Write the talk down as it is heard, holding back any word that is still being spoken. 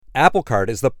Apple Card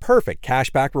is the perfect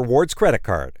cashback rewards credit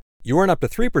card. You earn up to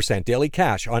 3% daily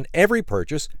cash on every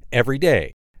purchase, every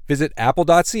day. Visit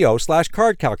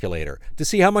apple.co/card calculator to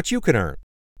see how much you can earn.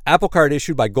 Apple Card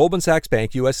issued by Goldman Sachs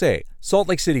Bank USA, Salt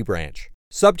Lake City branch.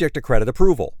 Subject to credit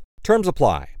approval. Terms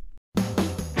apply.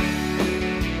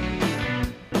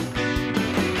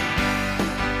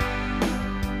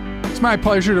 It's my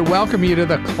pleasure to welcome you to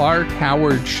the Clark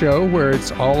Howard Show, where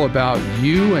it's all about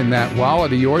you and that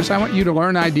wallet of yours. I want you to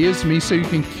learn ideas from me so you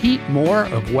can keep more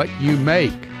of what you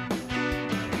make.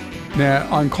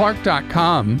 Now, on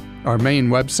Clark.com, our main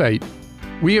website,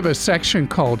 we have a section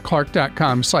called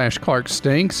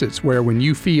Clark.com/ClarkStinks. It's where when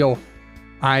you feel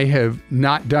I have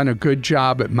not done a good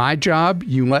job at my job,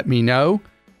 you let me know.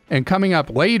 And coming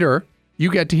up later, you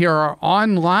get to hear our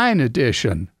online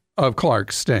edition of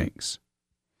Clark Stinks.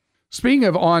 Speaking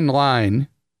of online,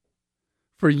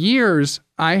 for years,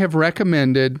 I have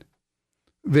recommended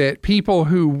that people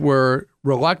who were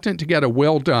reluctant to get a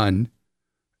will done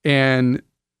and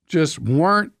just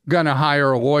weren't going to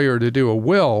hire a lawyer to do a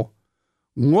will,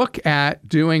 look at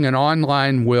doing an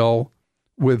online will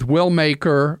with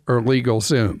Willmaker or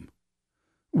LegalZoom.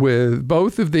 With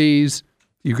both of these,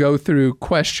 you go through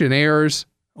questionnaires,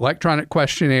 electronic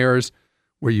questionnaires,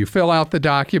 where you fill out the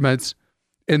documents,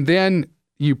 and then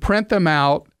you print them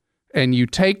out and you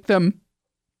take them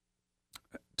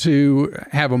to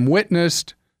have them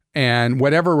witnessed, and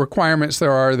whatever requirements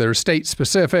there are that are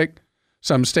state-specific.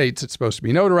 Some states it's supposed to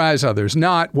be notarized, others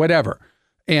not, whatever.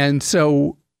 And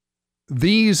so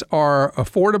these are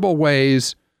affordable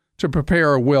ways to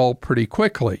prepare a will pretty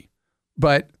quickly,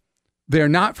 but they're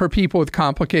not for people with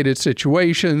complicated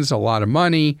situations, a lot of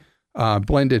money,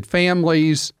 blended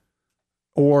families,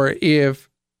 or if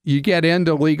you get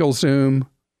into LegalZoom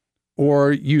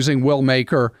or using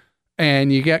Willmaker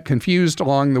and you get confused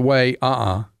along the way,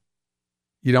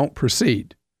 you don't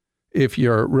proceed if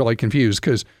you're really confused,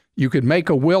 because you could make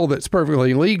a will that's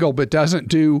perfectly legal but doesn't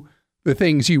do the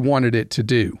things you wanted it to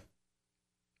do.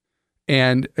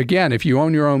 And again, if you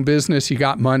own your own business, you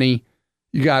got money,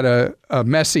 you got a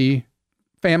messy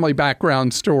family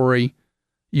background story,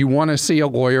 you want to see a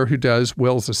lawyer who does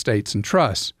wills, estates, and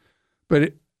trusts.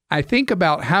 But I think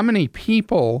about how many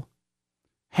people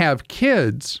have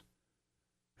kids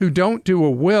who don't do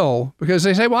a will because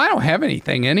they say, well, I don't have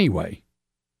anything anyway.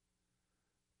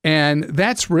 And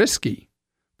that's risky,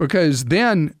 because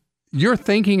then you're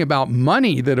thinking about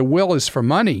money, that a will is for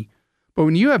money. But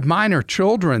when you have minor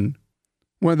children,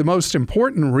 one of the most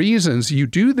important reasons you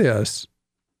do this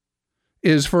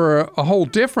is for a whole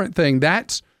different thing.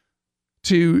 That's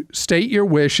to state your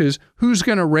wishes. Who's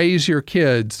going to raise your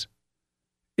kids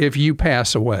if you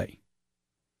pass away?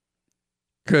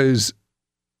 Because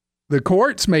the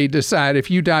courts may decide if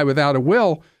you die without a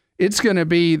will, it's going to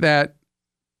be that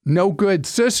no good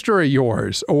sister of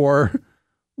yours or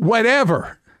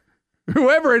whatever,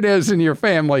 whoever it is in your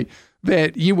family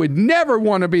that you would never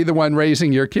want to be the one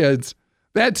raising your kids.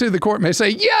 That's who the court may say,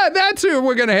 yeah, that's who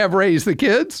we're going to have raise the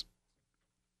kids.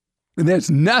 And there's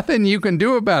nothing you can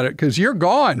do about it because you're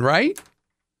gone, right?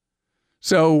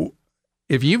 So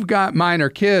if you've got minor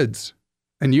kids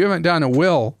and you haven't done a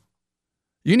will,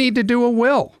 you need to do a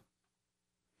will.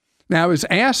 Now, I was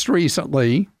asked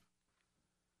recently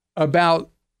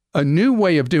about a new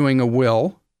way of doing a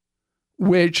will,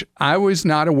 which I was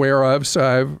not aware of, so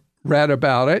I've read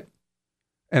about it.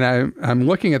 And I'm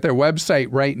looking at their website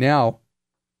right now,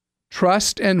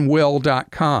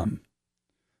 trustandwill.com.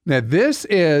 Now, this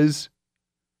is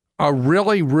a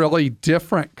really, really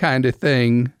different kind of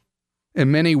thing in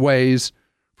many ways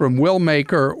from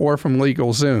Willmaker or from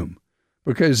LegalZoom,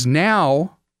 because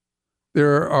now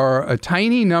there are a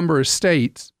tiny number of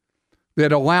states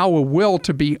that allow a will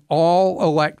to be all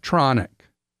electronic,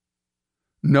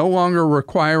 no longer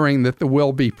requiring that the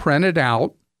will be printed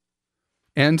out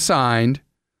and signed,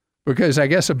 because I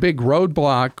guess a big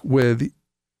roadblock with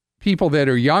people that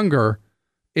are younger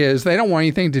is they don't want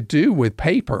anything to do with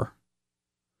paper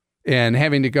and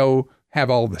having to go have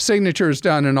all the signatures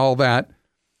done and all that.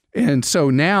 And so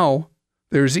now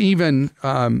there's even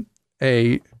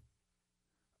a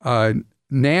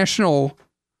national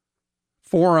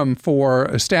forum for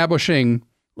establishing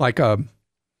like a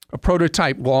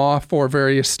prototype law for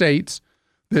various states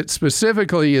that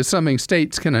specifically is something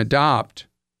states can adopt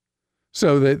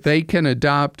so that they can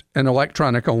adopt an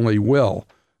electronic-only will.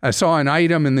 I saw an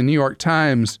item in the New York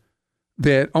Times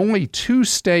that only 2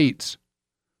 states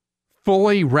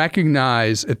fully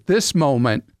recognize at this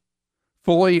moment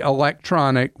fully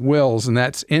electronic wills, and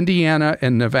that's Indiana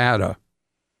and Nevada.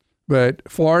 But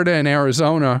Florida and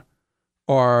Arizona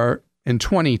are, in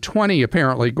 2020,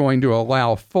 apparently going to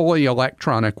allow fully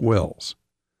electronic wills.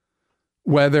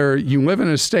 whether you live in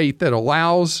a state that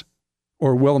allows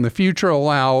or will in the future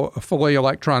allow a fully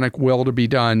electronic will to be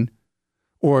done,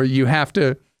 or you have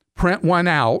to print one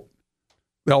out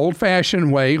the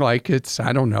old-fashioned way, like it's,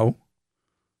 I don't know,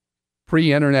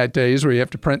 pre-internet days where you have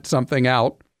to print something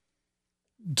out.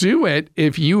 Do it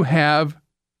if you have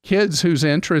kids whose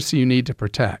interests you need to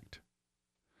protect,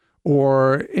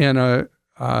 or in a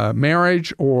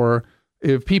marriage, or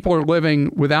if people are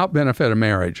living without benefit of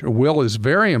marriage. A will is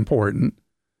very important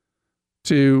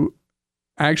to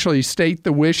actually state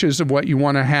the wishes of what you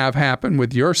want to have happen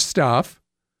with your stuff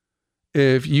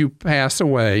if you pass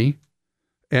away,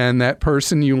 and that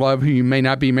person you love who you may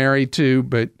not be married to,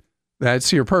 but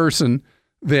that's your person,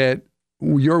 that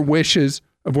your wishes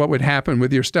of what would happen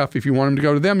with your stuff. If you want them to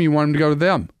go to them, you want them to go to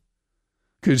them.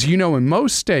 Because in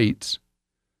most states,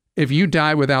 if you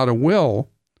die without a will,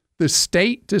 the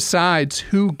state decides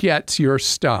who gets your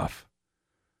stuff,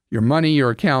 your money, your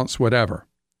accounts, whatever.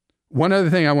 One other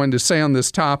thing I wanted to say on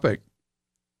this topic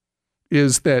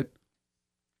is that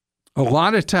a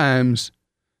lot of times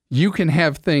you can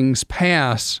have things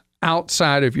pass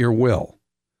outside of your will.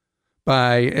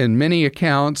 In many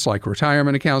accounts, like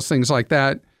retirement accounts, things like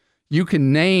that, you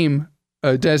can name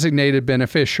a designated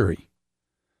beneficiary.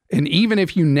 And even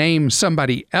if you name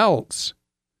somebody else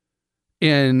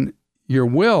in your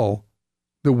will,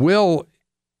 the will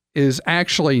is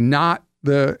actually not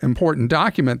the important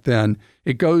document then.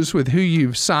 It goes with who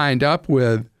you've signed up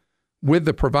with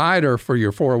the provider for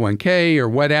your 401k or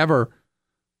whatever,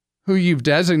 who you've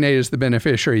designated as the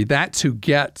beneficiary. That's who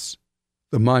gets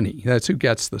the money. That's who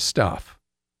gets the stuff.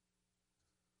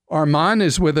 Armand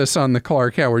is with us on the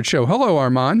Clark Howard Show. Hello,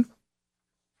 Armand.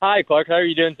 Hi, Clark. How are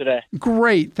you doing today?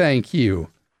 Great, thank you.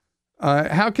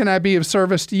 How can I be of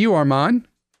service to you, Armand?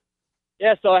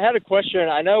 Yeah, so I had a question.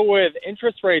 I know with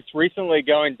interest rates recently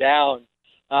going down,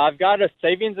 I've got a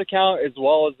savings account as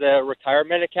well as a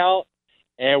retirement account,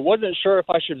 and wasn't sure if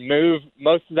I should move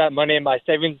most of that money in my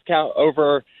savings account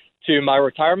over to my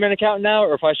retirement account now,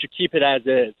 or if I should keep it as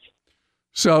is.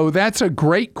 So that's a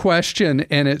great question,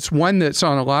 and it's one that's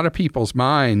on a lot of people's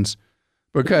minds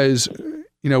because,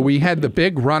 we had the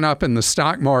big run-up in the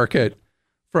stock market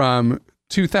from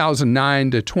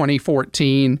 2009 to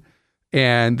 2014,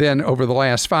 and then over the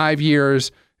last 5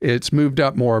 years, it's moved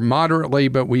up more moderately,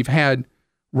 but we've had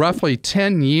roughly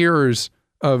 10 years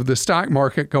of the stock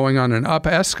market going on an up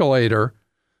escalator,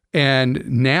 and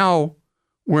now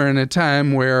we're in a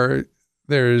time where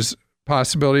there's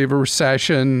possibility of a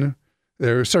recession.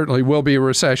 There certainly will be a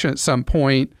recession at some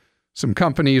point. Some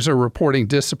companies are reporting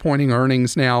disappointing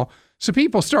earnings now. So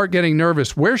people start getting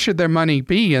nervous. Where should their money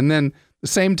be? And then at the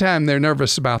same time they're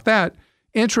nervous about that,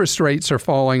 interest rates are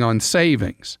falling on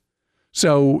savings.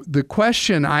 So the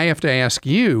question I have to ask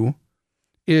you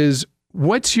is,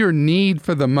 what's your need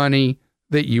for the money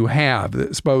that you have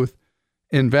that's both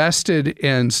invested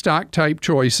in stock type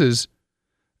choices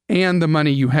and the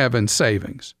money you have in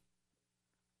savings?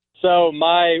 So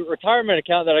my retirement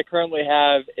account that I currently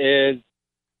have is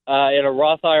in a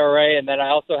Roth IRA, and then I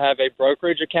also have a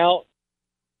brokerage account,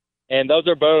 and those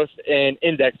are both in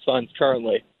index funds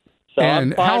currently. So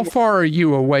and how far are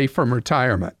you away from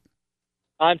retirement?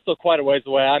 I'm still quite a ways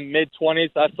away. I'm mid-20s.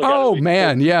 Oh,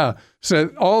 man, yeah.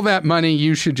 So all that money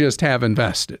you should just have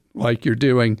invested like you're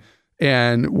doing.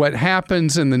 And what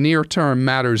happens in the near term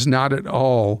matters not at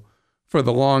all for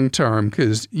the long term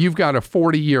because you've got a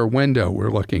 40-year window we're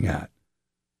looking at.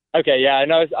 Okay, yeah, I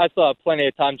know. I still have plenty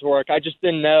of time to work. I just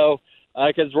didn't know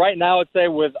because right now I'd say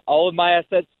with all of my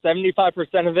assets, 75%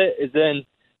 of it is in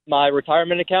my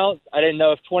retirement accounts. I didn't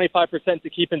know if 25% to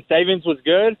keep in savings was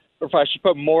good or if I should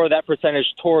put more of that percentage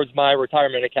towards my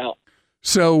retirement account.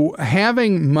 So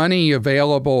having money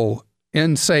available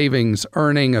in savings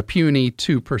earning a puny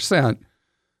 2%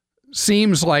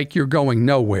 seems like you're going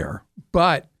nowhere,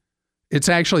 but it's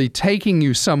actually taking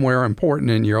you somewhere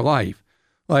important in your life.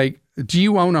 Like, do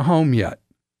you own a home yet?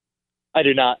 I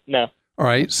do not, no. All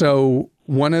right. So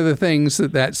one of the things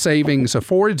that savings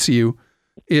affords you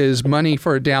is money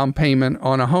for a down payment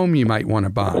on a home you might want to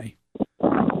buy.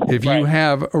 If you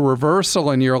have a reversal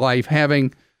in your life,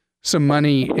 having some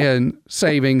money in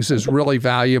savings is really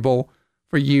valuable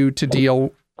for you to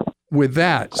deal with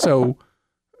that. So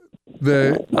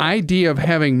the idea of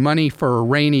having money for a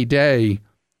rainy day,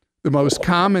 the most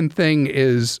common thing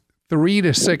is 3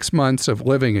 to 6 months of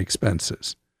living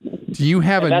expenses. Do you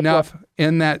have enough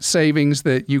in that savings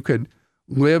that you could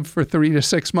live for 3 to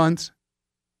 6 months?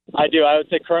 I do. I would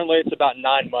say currently it's about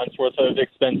 9 months worth of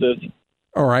expenses.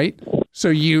 All right. So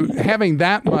you having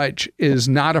that much is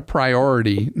not a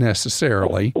priority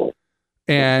necessarily.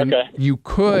 And you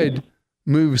could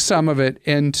move some of it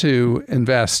into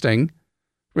investing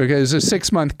because a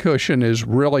 6-month cushion is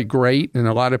really great. And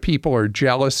a lot of people are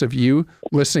jealous of you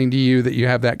listening to you that you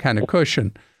have that kind of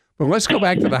cushion. But let's go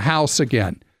back to the house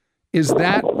again. Is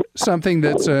that something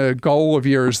that's a goal of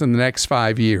yours in the next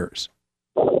 5 years?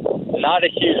 Not a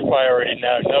huge priority,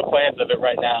 no. No plans of it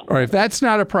right now. Or if that's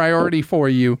not a priority for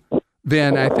you,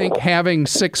 then I think having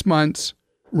 6 months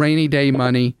rainy day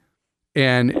money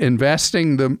and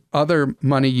investing the other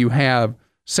money you have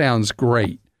sounds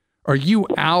great. Are you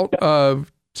out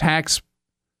of tax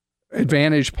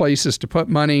advantage places to put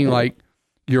money like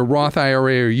your Roth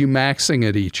IRA? Or are you maxing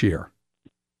it each year?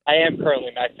 I am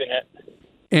currently maxing it.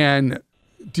 And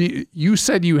you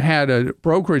said you had a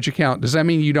brokerage account. Does that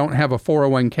mean you don't have a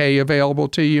 401k available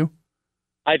to you?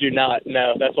 I do not,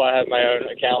 no. That's why I have my own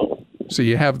account. So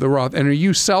you have the Roth. And are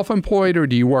you self-employed or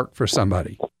do you work for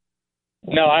somebody?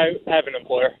 No, I have an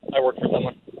employer. I work for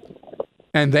someone.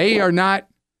 And they are not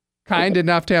kind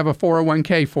enough to have a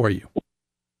 401k for you?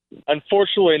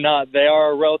 Unfortunately not. They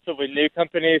are a relatively new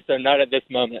company, so not at this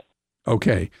moment.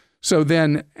 Okay. So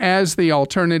then as the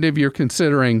alternative, you're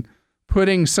considering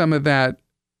putting some of that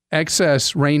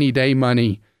excess rainy day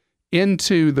money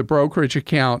into the brokerage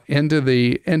account, into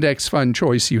the index fund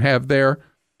choice you have there,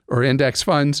 or index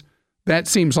funds. That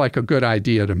seems like a good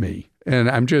idea to me. And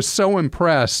I'm just so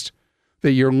impressed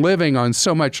that you're living on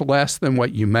so much less than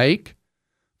what you make.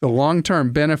 The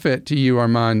long-term benefit to you,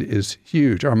 Armand, is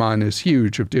huge. Armand is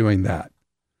huge of doing that.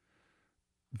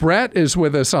 Brett is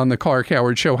with us on the Clark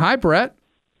Howard Show. Hi, Brett.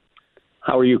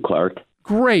 How are you, Clark?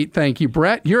 Great, thank you,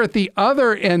 Brett. You're at the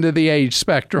other end of the age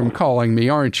spectrum calling me,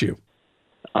 aren't you?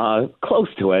 Close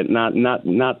to it.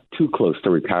 Not too close to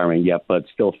retirement yet, but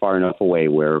still far enough away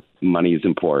where money is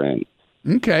important.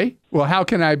 Okay. Well, how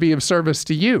can I be of service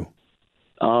to you?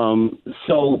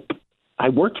 So I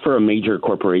worked for a major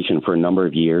corporation for a number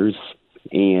of years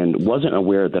and wasn't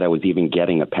aware that I was even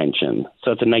getting a pension.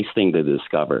 So it's a nice thing to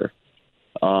discover.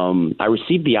 I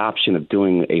received the option of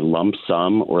doing a lump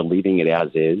sum or leaving it as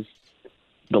is.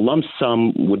 The lump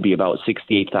sum would be about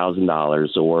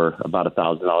 $68,000 or about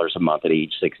 $1,000 a month at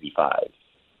age 65.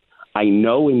 I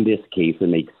know in this case it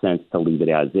makes sense to leave it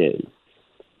as is,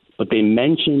 but they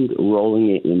mentioned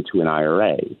rolling it into an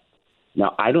IRA.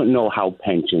 Now, I don't know how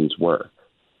pensions work,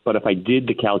 but if I did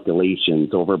the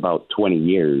calculations over about 20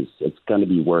 years, it's going to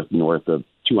be worth north of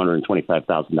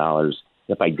 $225,000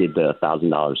 if I did the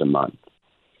 $1,000 a month.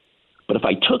 But if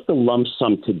I took the lump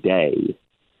sum today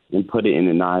and put it in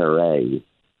an IRA,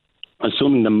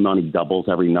 assuming the money doubles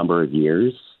every number of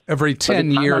years. Every 10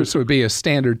 years would be a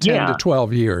standard 10 to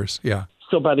 12 years. Yeah.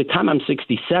 So by the time I'm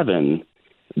 67,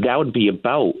 that would be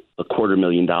about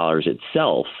 $250,000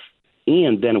 itself.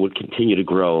 And then it would continue to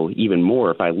grow even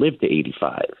more if I lived to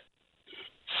 85.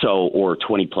 So, or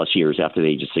 20 plus years after the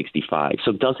age of 65.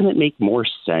 So doesn't it make more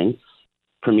sense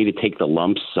for me to take the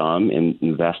lump sum and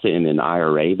invest it in an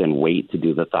IRA than wait to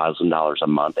do the $1,000 a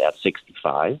month at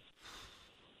 65?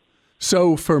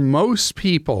 So for most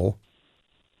people,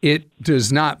 it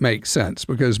does not make sense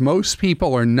because most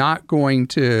people are not going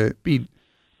to be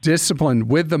disciplined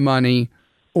with the money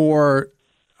or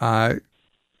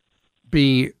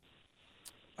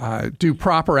do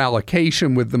proper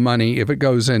allocation with the money if it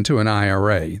goes into an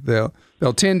IRA.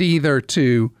 They'll tend to either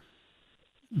to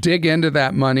dig into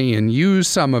that money and use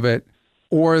some of it,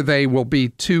 or they will be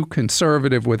too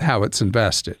conservative with how it's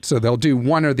invested. So they'll do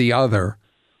one or the other,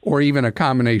 or even a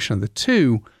combination of the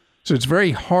two. So it's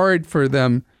very hard for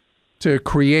them to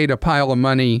create a pile of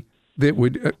money that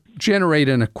would generate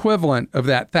an equivalent of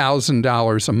that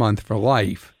 $1,000 a month for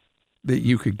life that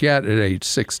you could get at age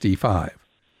 65.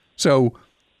 So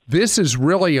this is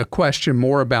really a question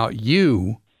more about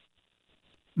you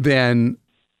than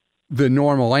the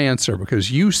normal answer, because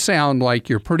you sound like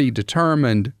you're pretty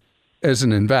determined as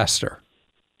an investor.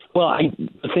 Well,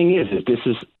 the thing is this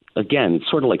is, again,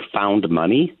 sort of like found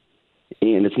money,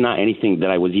 and it's not anything that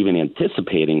I was even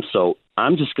anticipating. So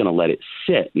I'm just going to let it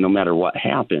sit no matter what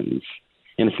happens.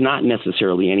 And it's not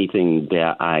necessarily anything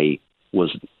that I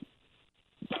was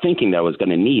thinking that I was going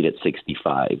to need at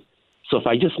 65. So if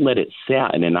I just let it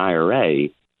sit in an IRA,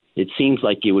 it seems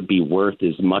like it would be worth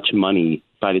as much money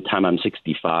by the time I'm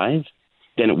 65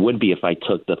 than it would be if I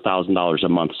took the $1,000 a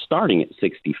month starting at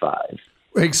 65.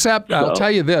 Except, I'll tell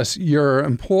you this, your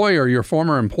employer, your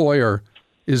former employer,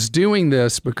 is doing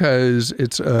this because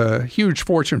it's a huge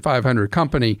Fortune 500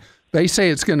 company. They say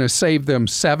it's going to save them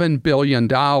 $7 billion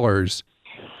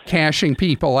cashing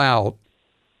people out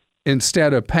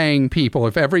instead of paying people.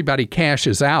 If everybody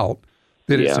cashes out,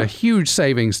 that it's a huge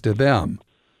savings to them.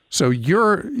 So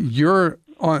you're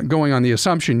going on the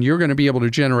assumption you're going to be able to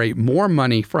generate more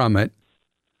money from it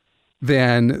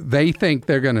than they think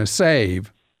they're going to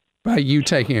save. by you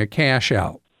taking a cash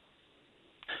out?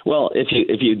 Well, if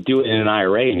you do it in an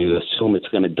IRA and you assume it's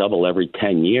going to double every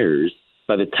 10 years,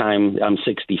 by the time I'm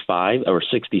 65 or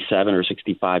 67 or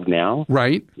 65 now,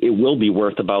 right, it will be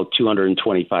worth about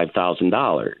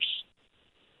 $225,000.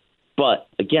 But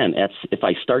again, if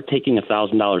I start taking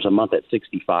 $1,000 a month at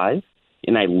 65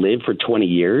 and I live for 20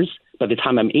 years, by the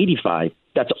time I'm 85,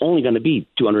 that's only going to be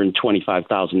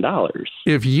 $225,000.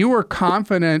 If you are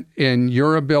confident in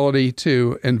your ability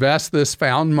to invest this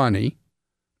found money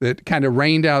that kind of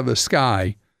rained out of the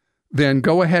sky, then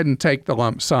go ahead and take the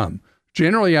lump sum.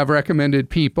 Generally, I've recommended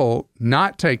people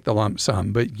not take the lump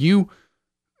sum, but you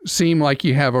seem like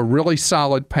you have a really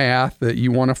solid path that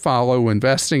you want to follow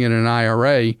investing in an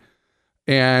IRA.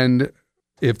 And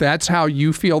if that's how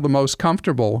you feel the most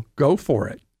comfortable, go for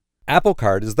it. Apple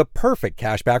Card is the perfect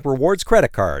cashback rewards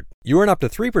credit card. You earn up to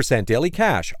 3% daily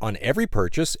cash on every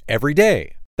purchase every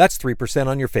day. That's 3%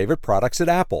 on your favorite products at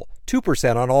Apple,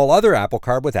 2% on all other Apple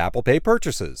Card with Apple Pay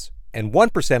purchases, and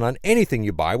 1% on anything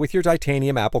you buy with your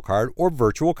titanium Apple Card or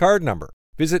virtual card number.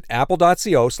 Visit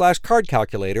apple.co/card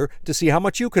calculator to see how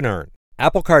much you can earn.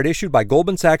 Apple Card issued by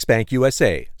Goldman Sachs Bank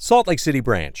USA, Salt Lake City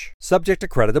branch, subject to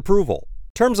credit approval.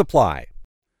 Terms apply.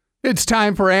 It's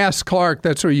time for Ask Clark.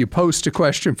 That's where you post a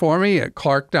question for me at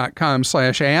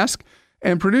clark.com/ask.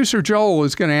 And producer Joel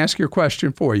is going to ask your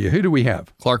question for you. Who do we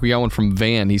have? Clark, we got one from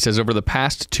Van. He says, over the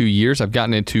past 2 years, I've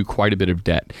gotten into quite a bit of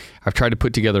debt. I've tried to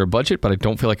put together a budget, but I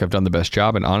don't feel like I've done the best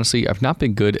job. And honestly, I've not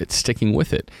been good at sticking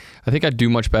with it. I think I'd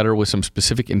do much better with some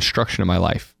specific instruction in my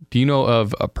life. Do you know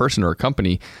of a person or a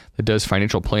company that does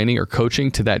financial planning or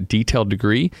coaching to that detailed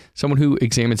degree? Someone who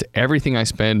examines everything I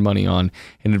spend money on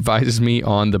and advises me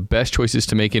on the best choices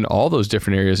to make in all those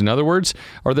different areas. In other words,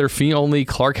 are there fee-only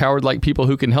Clark Howard-like people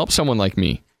who can help someone like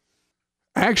me?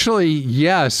 Actually,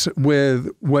 yes. With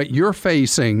what you're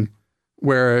facing,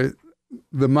 where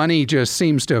the money just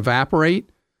seems to evaporate,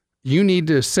 you need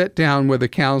to sit down with a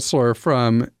counselor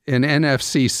from an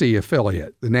NFCC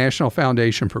affiliate, the National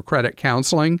Foundation for Credit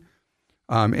Counseling.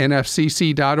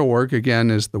 NFCC.org, again,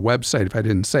 is the website, if I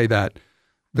didn't say that.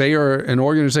 They are an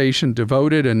organization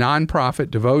devoted, a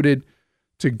nonprofit devoted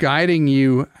to guiding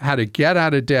you how to get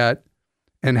out of debt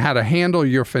and how to handle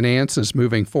your finances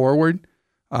moving forward.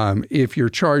 If you're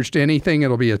charged anything,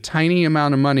 it'll be a tiny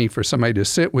amount of money for somebody to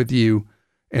sit with you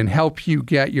and help you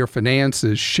get your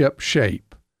finances ship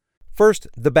shape. First,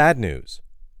 the bad news.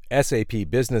 SAP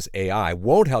Business AI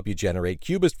won't help you generate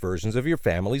cubist versions of your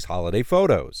family's holiday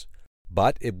photos.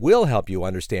 But it will help you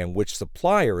understand which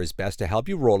supplier is best to help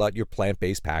you roll out your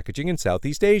plant-based packaging in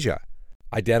Southeast Asia,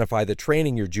 identify the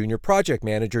training your junior project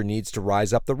manager needs to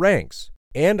rise up the ranks,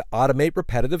 and automate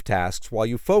repetitive tasks while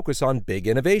you focus on big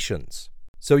innovations.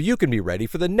 So you can be ready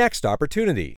for the next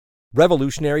opportunity.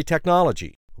 Revolutionary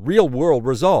technology, real-world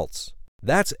results.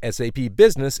 That's SAP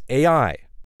Business AI.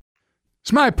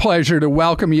 It's my pleasure to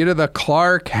welcome you to the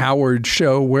Clark Howard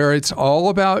Show, where it's all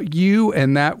about you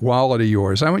and that wallet of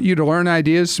yours. I want you to learn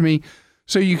ideas from me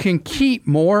so you can keep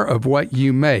more of what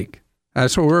you make.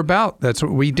 That's what we're about. That's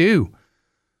what we do.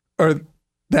 Or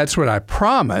that's what I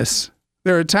promise.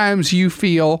 There are times you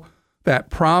feel that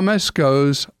promise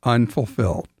goes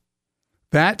unfulfilled.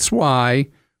 That's why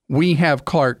we have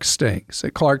Clark Stinks.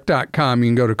 At clark.com, you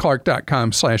can go to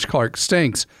clark.com/Clark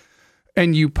Stinks,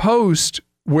 and you post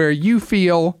where you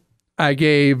feel I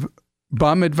gave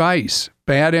bum advice,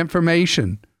 bad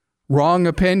information, wrong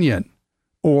opinion,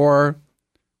 or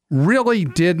really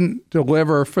didn't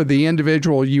deliver for the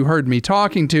individual you heard me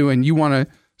talking to, and you want to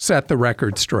set the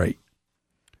record straight.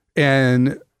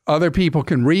 And other people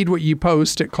can read what you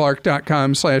post at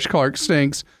clark.com/Clark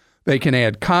Stinks. They can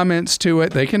add comments to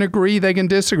it. They can agree. They can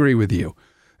disagree with you.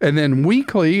 And then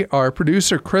weekly, our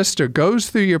producer, Christa, goes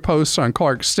through your posts on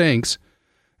Clark Stinks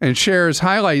and shares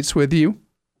highlights with you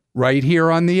right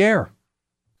here on the air.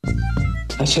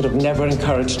 I should have never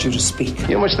encouraged you to speak.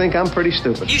 You must think I'm pretty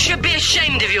stupid. You should be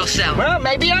ashamed of yourself. Well,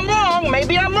 maybe I'm wrong.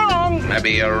 Maybe I'm wrong.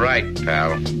 Maybe you're right,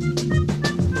 pal.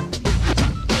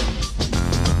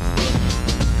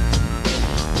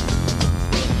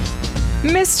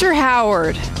 Mr.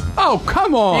 Howard. Oh,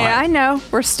 come on. Yeah, I know.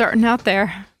 We're starting out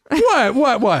there.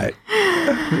 What?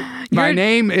 My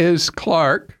name is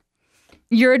Clark.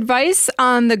 Your advice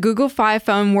on the Google Fi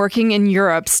phone working in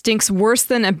Europe stinks worse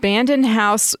than an abandoned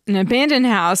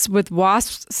house with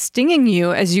wasps stinging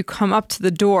you as you come up to the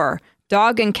door,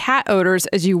 dog and cat odors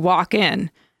as you walk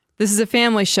in. This is a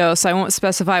family show, so I won't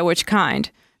specify which kind.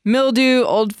 Mildew,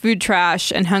 old food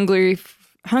trash, and hungry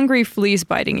fleas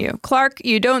biting you. Clark,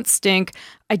 you don't stink.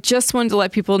 I just wanted to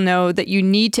let people know that you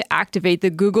need to activate the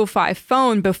Google Fi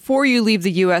phone before you leave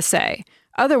the USA.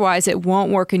 Otherwise, it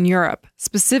won't work in Europe,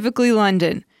 specifically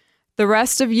London. The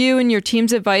rest of you and your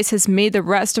team's advice has made the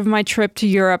rest of my trip to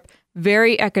Europe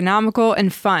very economical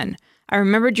and fun. I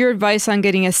remembered your advice on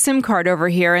getting a SIM card over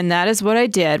here, and that is what I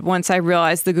did once I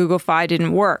realized the Google Fi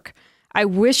didn't work. I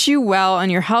wish you well on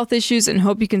your health issues and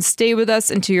hope you can stay with us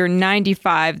until you're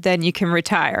 95, then you can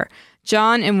retire.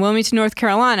 John in Wilmington, North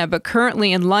Carolina, but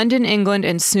currently in London, England,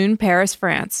 and soon Paris,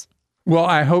 France. Well,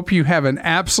 I hope you have an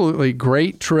absolutely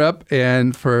great trip.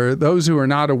 And for those who are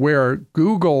not aware,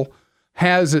 Google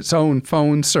has its own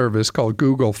phone service called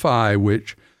Google Fi,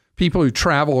 which people who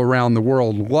travel around the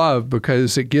world love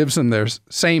because it gives them their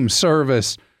same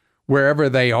service wherever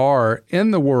they are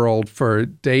in the world for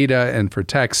data and for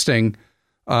texting.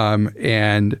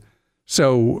 And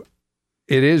so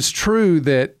it is true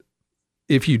that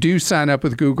if you do sign up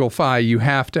with Google Fi, you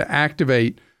have to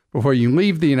activate before you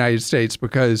leave the United States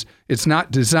because it's not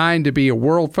designed to be a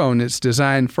world phone. It's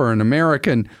designed for an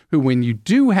American who, when you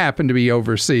do happen to be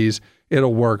overseas,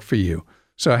 it'll work for you.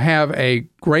 So have a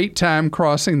great time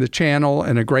crossing the channel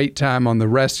and a great time on the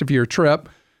rest of your trip.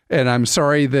 And I'm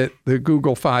sorry that the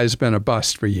Google Fi has been a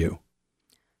bust for you.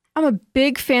 I'm a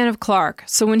big fan of Clark,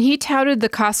 so when he touted the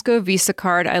Costco Visa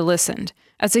card, I listened.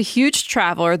 As a huge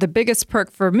traveler, the biggest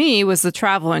perk for me was the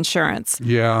travel insurance.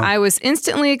 Yeah. I was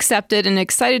instantly accepted and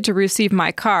excited to receive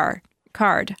my card.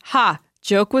 Ha!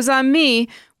 Joke was on me.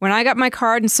 When I got my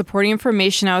card and supporting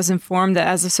information, I was informed that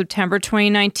as of September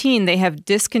 2019, they have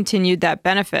discontinued that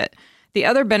benefit. The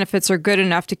other benefits are good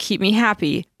enough to keep me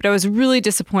happy, but I was really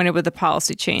disappointed with the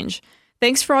policy change.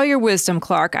 Thanks for all your wisdom,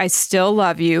 Clark. I still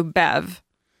love you, Bev.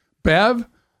 Bev?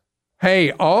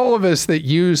 Hey, all of us that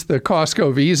use the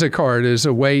Costco Visa card as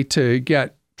a way to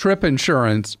get trip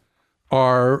insurance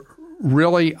are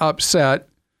really upset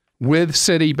with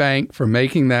Citibank for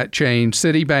making that change.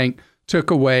 Citibank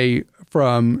took away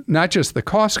from not just the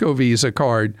Costco Visa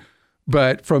card,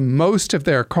 but from most of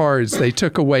their cards, they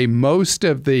took away most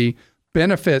of the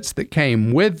benefits that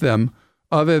came with them,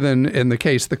 other than in the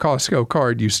case of the Costco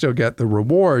card, you still get the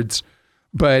rewards.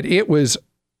 But it was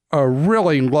a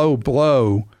really low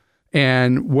blow.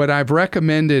 And what I've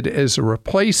recommended as a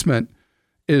replacement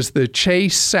is the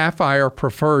Chase Sapphire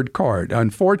Preferred card.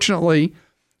 Unfortunately,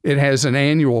 it has an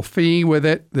annual fee with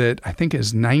it that I think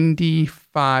is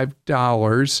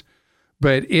 $95,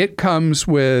 but it comes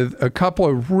with a couple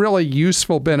of really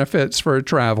useful benefits for a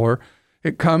traveler.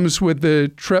 It comes with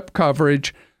the trip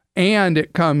coverage, and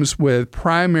it comes with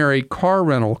primary car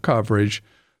rental coverage,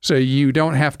 so you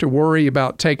don't have to worry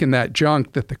about taking that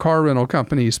junk that the car rental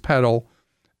companies peddle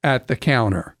at the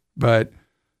counter. But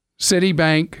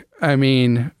Citibank, I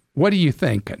mean, what are you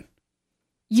thinking?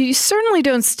 You certainly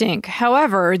don't stink.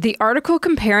 However, the article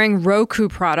comparing Roku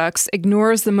products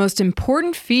ignores the most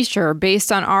important feature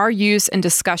based on our use and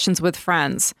discussions with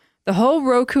friends. The whole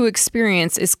Roku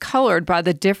experience is colored by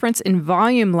the difference in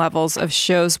volume levels of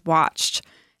shows watched.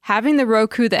 Having the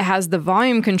Roku that has the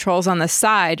volume controls on the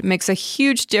side makes a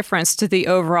huge difference to the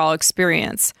overall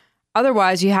experience.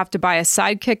 Otherwise, you have to buy a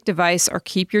Sidekick device or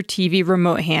keep your TV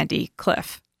remote handy.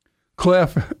 Cliff,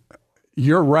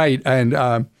 you're right. And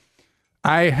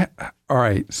all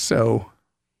right, so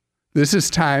this is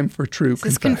time for true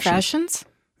confessions.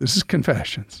 This is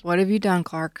confessions. What have you done,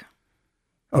 Clark?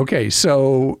 Okay,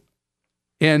 so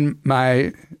in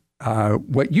my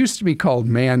what used to be called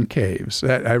man caves,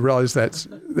 I realize that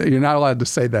you're not allowed to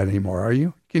say that anymore, are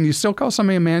you? Can you still call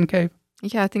somebody a man cave?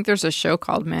 Yeah, I think there's a show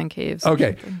called Man Caves.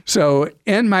 Okay, so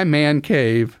in my man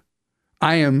cave,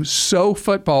 I am so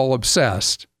football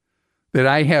obsessed that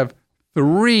I have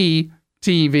 3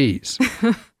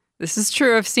 TVs. This is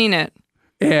true. I've seen it.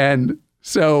 And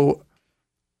so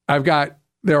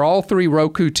they're all 3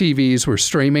 Roku TVs were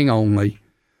streaming only.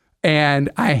 And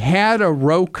I had a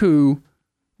Roku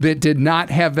that did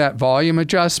not have that volume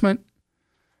adjustment.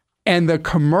 And the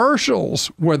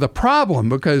commercials were the problem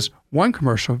because one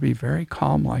commercial would be very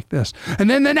calm like this. And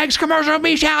then the next commercial would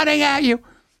be shouting at you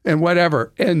and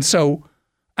whatever. And so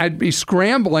I'd be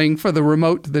scrambling for the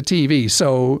remote to the TV.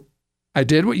 So I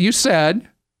did what you said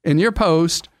in your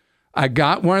post. I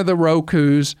got one of the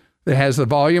Rokus that has the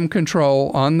volume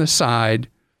control on the side.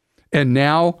 And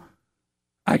now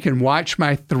I can watch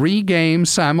my 3 games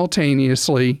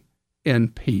simultaneously in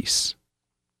peace.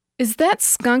 Is that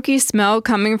skunky smell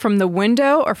coming from the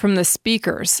window or from the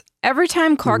speakers? Every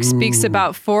time Clark speaks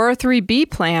about 403B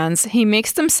plans, he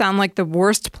makes them sound like the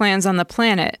worst plans on the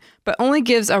planet, but only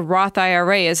gives a Roth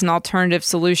IRA as an alternative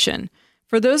solution.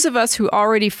 For those of us who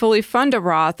already fully fund a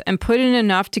Roth and put in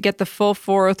enough to get the full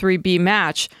 403B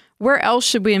match, where else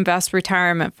should we invest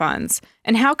retirement funds?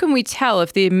 And how can we tell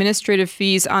if the administrative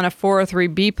fees on a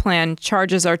 403B plan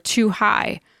charges are too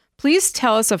high? Please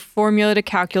tell us a formula to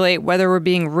calculate whether we're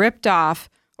being ripped off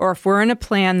or if we're in a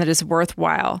plan that is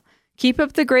worthwhile. Keep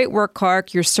up the great work,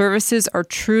 Clark. Your services are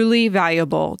truly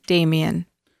valuable. Damien.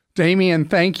 Damien,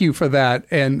 thank you for that.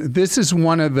 And this is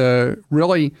one of the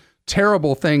really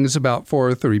terrible things about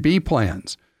 403B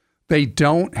plans. They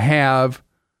don't have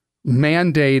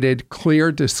mandated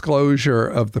clear disclosure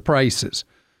of the prices.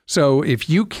 So if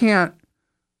you can't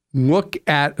look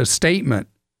at a statement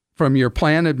from your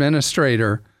plan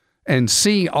administrator and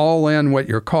see all in what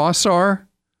your costs are,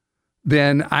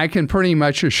 then I can pretty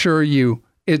much assure you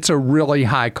it's a really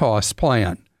high cost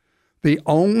plan. The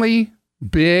only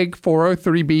big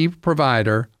 403B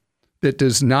provider that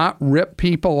does not rip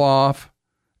people off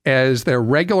as their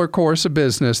regular course of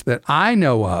business that I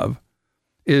know of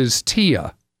is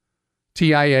TIAA.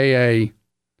 TIAA,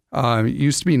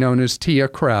 used to be known as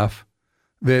TIAA-CREF,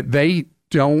 that they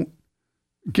don't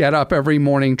get up every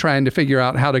morning trying to figure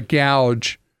out how to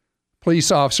gouge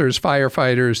police officers,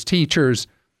 firefighters, teachers,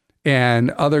 and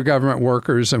other government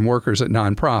workers and workers at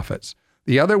nonprofits.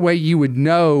 The other way you would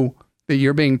know that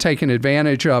you're being taken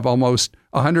advantage of almost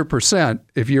 100%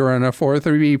 if you're in a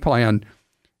 403B plan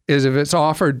is if it's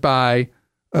offered by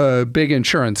a big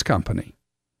insurance company.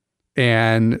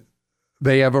 And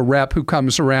they have a rep who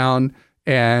comes around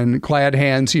and glad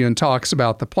hands you and talks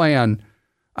about the plan.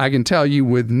 I can tell you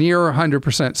with near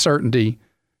 100% certainty,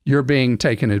 you're being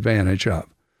taken advantage of.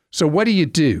 So what do you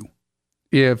do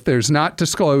if there's not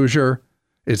disclosure,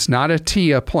 it's not a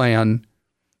TIA plan,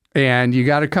 and you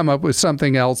got to come up with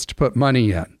something else to put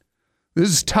money in? This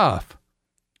is tough.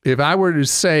 If I were to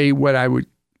say what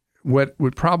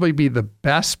would probably be the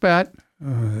best bet,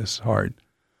 this is hard.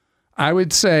 I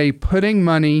would say putting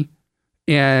money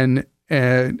in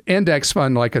an index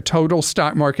fund, like a total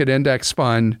stock market index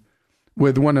fund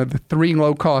with one of the three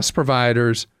low-cost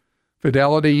providers,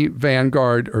 Fidelity,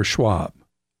 Vanguard, or Schwab.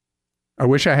 I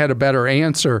wish I had a better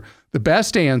answer. The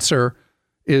best answer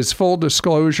is full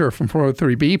disclosure from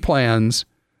 403B plans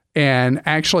and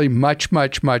actually much,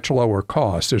 much, much lower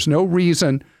cost. There's no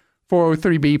reason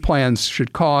 403B plans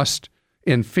should cost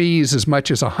in fees as much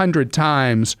as 100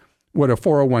 times what a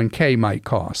 401k might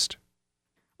cost.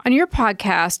 On your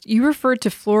podcast, you referred to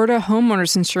Florida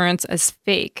homeowners insurance as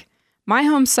fake. My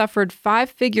home suffered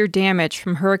 5-figure damage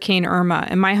from Hurricane Irma,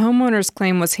 and my homeowner's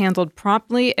claim was handled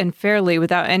promptly and fairly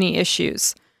without any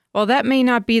issues. While that may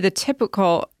not be the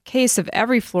typical case of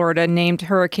every Florida named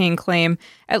hurricane claim,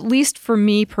 at least for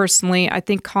me personally, I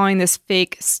think calling this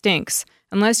fake stinks,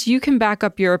 unless you can back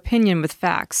up your opinion with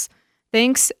facts.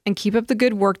 Thanks, and keep up the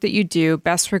good work that you do.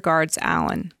 Best regards,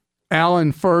 Alan.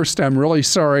 Alan, first, I'm really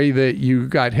sorry that you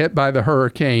got hit by the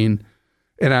hurricane,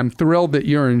 and I'm thrilled that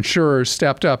your insurer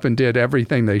stepped up and did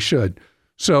everything they should.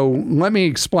 So let me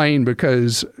explain,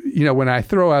 because, when I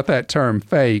throw out that term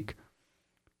fake,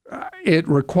 it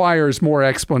requires more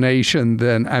explanation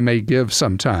than I may give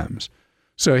sometimes.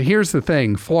 So here's the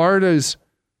thing. Florida's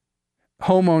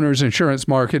homeowners insurance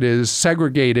market is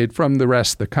segregated from the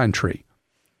rest of the country.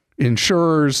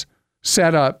 Insurers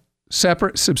set up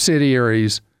separate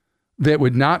subsidiaries that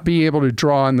would not be able to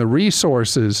draw on the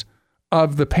resources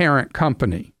of the parent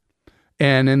company.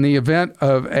 And in the event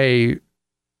of a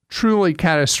truly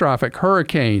catastrophic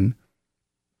hurricane,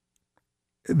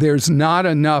 there's not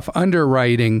enough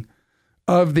underwriting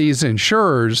of these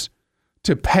insurers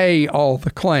to pay all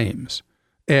the claims.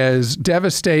 As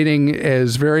devastating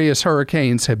as various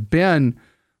hurricanes have been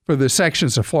for the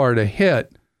sections of Florida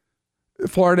hit,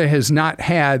 Florida has not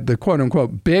had the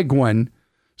quote-unquote big one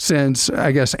since,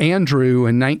 I guess, Andrew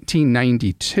in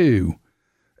 1992.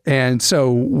 And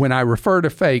so when I refer to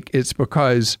fake, it's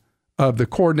because of the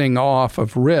cordoning off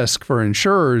of risk for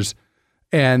insurers,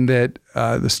 and that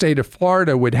the state of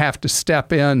Florida would have to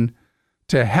step in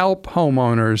to help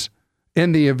homeowners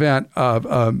in the event of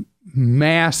a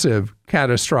massive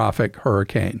catastrophic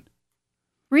hurricane.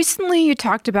 Recently, you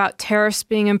talked about tariffs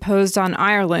being imposed on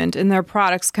Ireland and their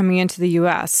products coming into the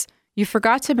U.S. You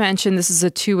forgot to mention this is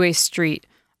a two-way street.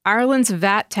 Ireland's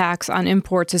VAT tax on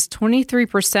imports is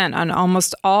 23% on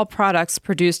almost all products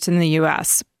produced in the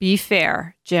U.S. Be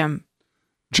fair, Jim.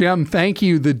 Jim, thank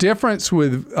you. The difference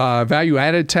with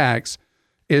value-added tax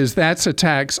is that's a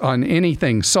tax on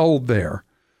anything sold there.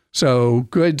 So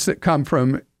goods that come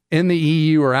from in the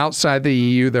EU or outside the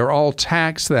EU, they're all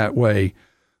taxed that way.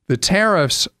 The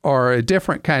tariffs are a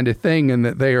different kind of thing in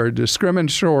that they are a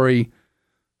discriminatory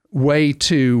way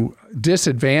to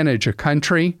disadvantage a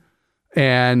country.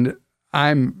 And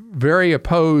I'm very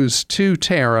opposed to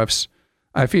tariffs.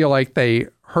 I feel like they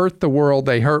hurt the world,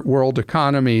 they hurt world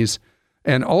economies,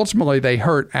 and ultimately they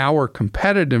hurt our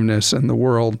competitiveness in the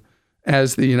world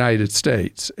as the United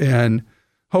States. And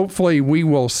hopefully we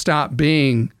will stop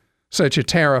being such a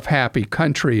tariff-happy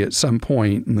country at some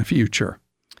point in the future.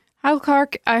 Hi,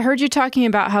 Clark. I heard you talking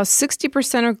about how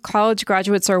 60% of college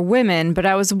graduates are women, but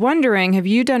I was wondering, have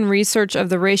you done research of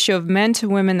the ratio of men to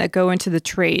women that go into the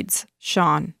trades?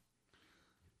 Sean,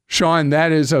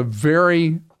 that is a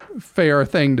very fair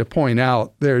thing to point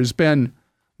out. There's been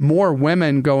more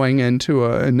women going into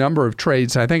a number of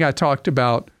trades. I think I talked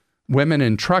about women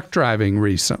in truck driving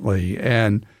recently,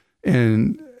 and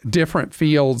in different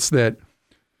fields that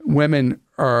women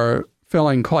are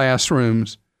filling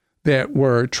classrooms that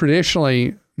were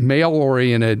traditionally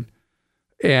male-oriented.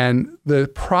 And the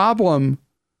problem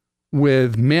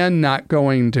with men not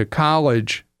going to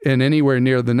college in anywhere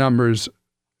near the numbers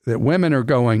that women are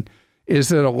going is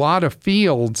that a lot of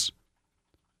fields,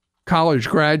 college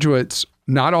graduates,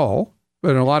 not all,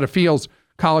 but in a lot of fields,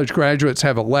 college graduates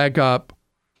have a leg up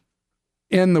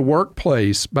in the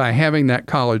workplace by having that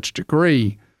college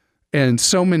degree. And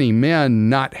so many men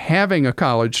not having a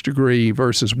college degree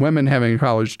versus women having a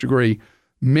college degree,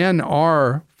 men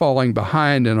are falling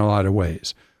behind in a lot of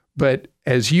ways. But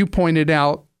as you pointed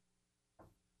out,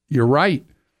 you're right.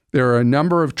 There are a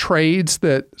number of trades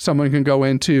that someone can go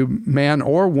into, man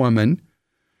or woman,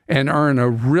 and earn a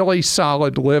really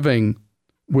solid living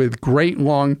with great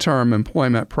long-term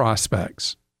employment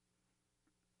prospects.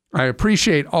 I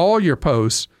appreciate all your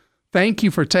posts. Thank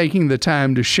you for taking the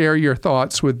time to share your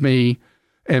thoughts with me.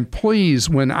 And please,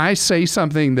 when I say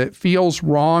something that feels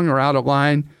wrong or out of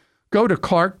line, go to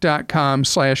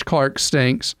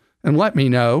clark.com/ClarkStinks and let me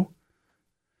know.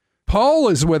 Paul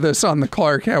is with us on the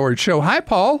Clark Howard Show. Hi,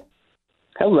 Paul.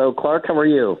 Hello, Clark. How are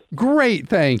you? Great,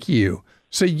 thank you.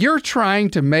 So you're trying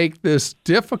to make this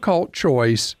difficult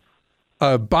choice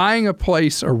of buying a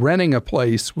place or renting a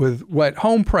place with what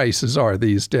home prices are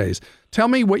these days. Tell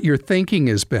me what your thinking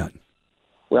has been.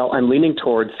 Well, I'm leaning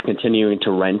towards continuing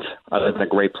to rent. I live in a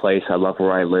great place. I love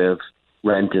where I live.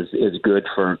 Rent is good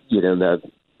for, the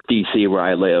D.C. where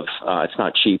I live. It's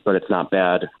not cheap, but it's not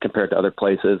bad compared to other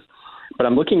places. But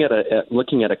I'm looking at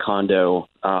a condo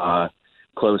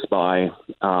close by,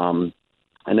 and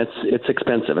it's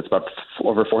expensive. It's about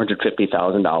over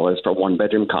 $450,000 for a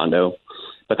one-bedroom condo,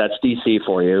 but that's D.C.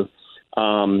 for you.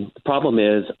 The problem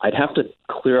is I'd have to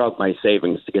clear out my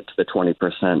savings to get to the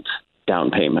 20%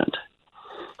 down payment.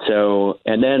 So,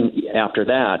 and then after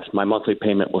that, my monthly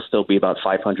payment will still be about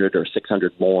 $500 or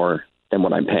 $600 more than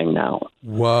what I'm paying now.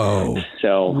 Whoa.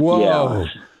 So, yeah. Yeah.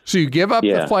 So you give up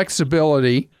the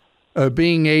flexibility of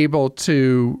being able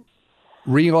to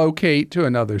relocate to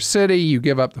another city. You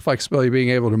give up the flexibility of being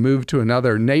able to move to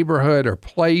another neighborhood or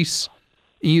place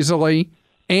easily,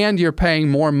 and you're paying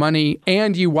more money,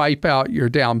 and you wipe out your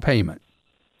down payment.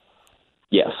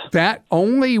 Yes. That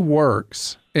only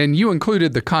works, and you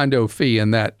included the condo fee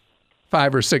in that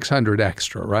 $500 or $600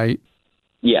 extra, right?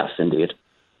 Yes, indeed.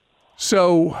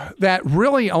 So that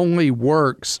really only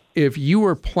works if you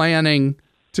were planning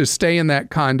to stay in that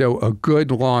condo a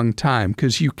good long time,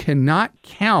 because you cannot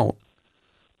count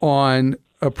on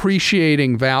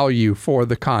appreciating value for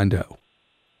the condo.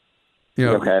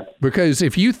 Okay. Because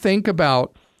if you think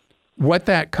about what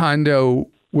that condo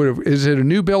would have, is it a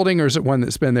new building or is it one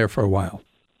that's been there for a while?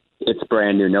 It's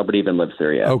brand new. Nobody even lives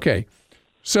there yet. Okay.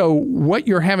 So what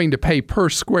you're having to pay per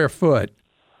square foot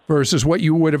versus what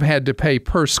you would have had to pay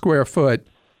per square foot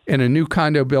in a new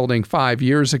condo building 5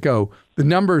 years ago, the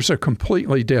numbers are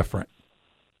completely different.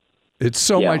 It's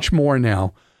so much more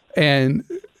now. And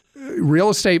real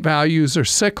estate values are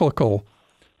cyclical.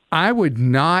 I would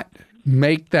not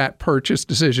make that purchase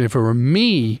decision if it were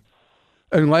me,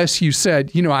 unless you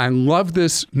said, I love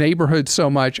this neighborhood so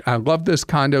much. I love this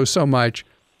condo so much.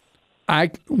 I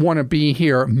want to be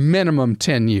here minimum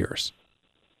 10 years.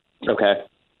 Okay.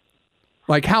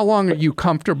 Like, how long are you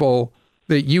comfortable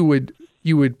that you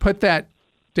would put that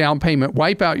down payment,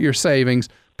 wipe out your savings,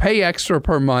 pay extra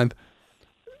per month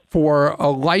for a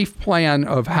life plan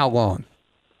of how long?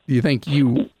 Do you think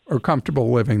you are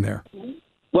comfortable living there?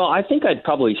 Well, I think I'd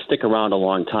probably stick around a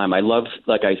long time. I love,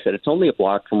 like I said, it's only a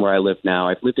block from where I live now.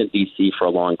 I've lived in D.C. for a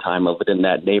long time. I've lived in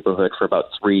that neighborhood for about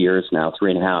 3 years now,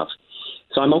 3.5.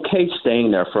 So I'm okay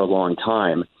staying there for a long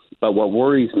time. But what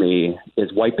worries me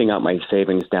is wiping out my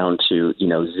savings down to,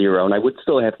 zero. And I would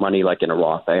still have money like in a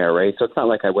Roth IRA. So it's not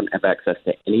like I wouldn't have access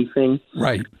to anything.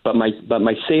 Right. But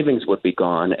my savings would be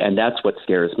gone. And that's what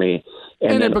scares me.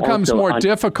 And it becomes more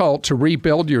difficult to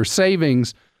rebuild your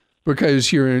savings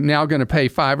because you're now going to pay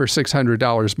 $500 or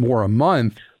 $600 more a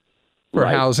month for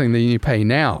housing than you pay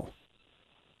now.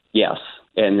 Yes.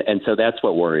 And so that's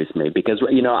what worries me because,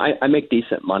 I make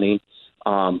decent money,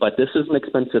 but this is an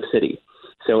expensive city.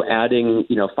 So adding,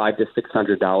 $500 to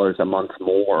 $600 a month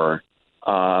more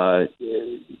that's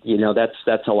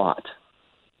a lot.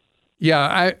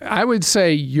 Yeah, I would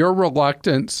say your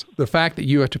reluctance, the fact that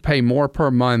you have to pay more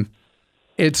per month,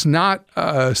 it's not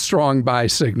a strong buy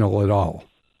signal at all.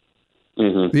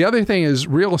 Mm-hmm. The other thing is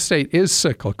real estate is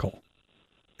cyclical,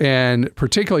 and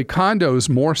particularly condos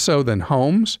more so than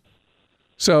homes.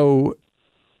 So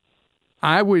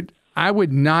I would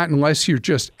not, unless you're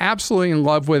just absolutely in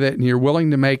love with it and you're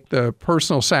willing to make the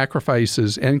personal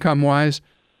sacrifices income-wise,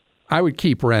 I would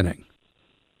keep renting.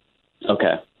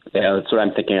 Okay. Yeah, that's what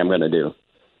I'm thinking I'm going to do.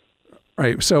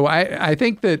 Right. So I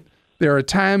think that there are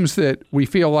times that we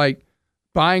feel like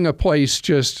buying a place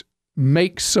just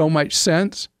makes so much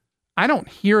sense. I don't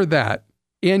hear that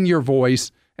in your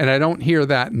voice, and I don't hear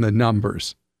that in the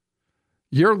numbers.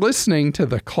 You're listening to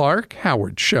The Clark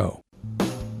Howard Show.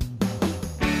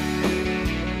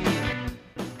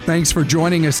 Thanks for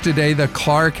joining us today. The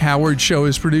Clark Howard Show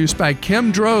is produced by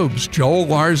Kim Drobes, Joel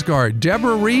Larsgaard,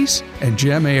 Deborah Reese, and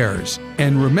Jim Ayers.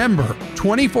 And remember,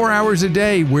 24 hours a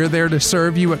day, we're there to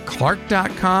serve you at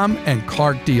clark.com and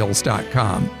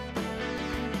clarkdeals.com.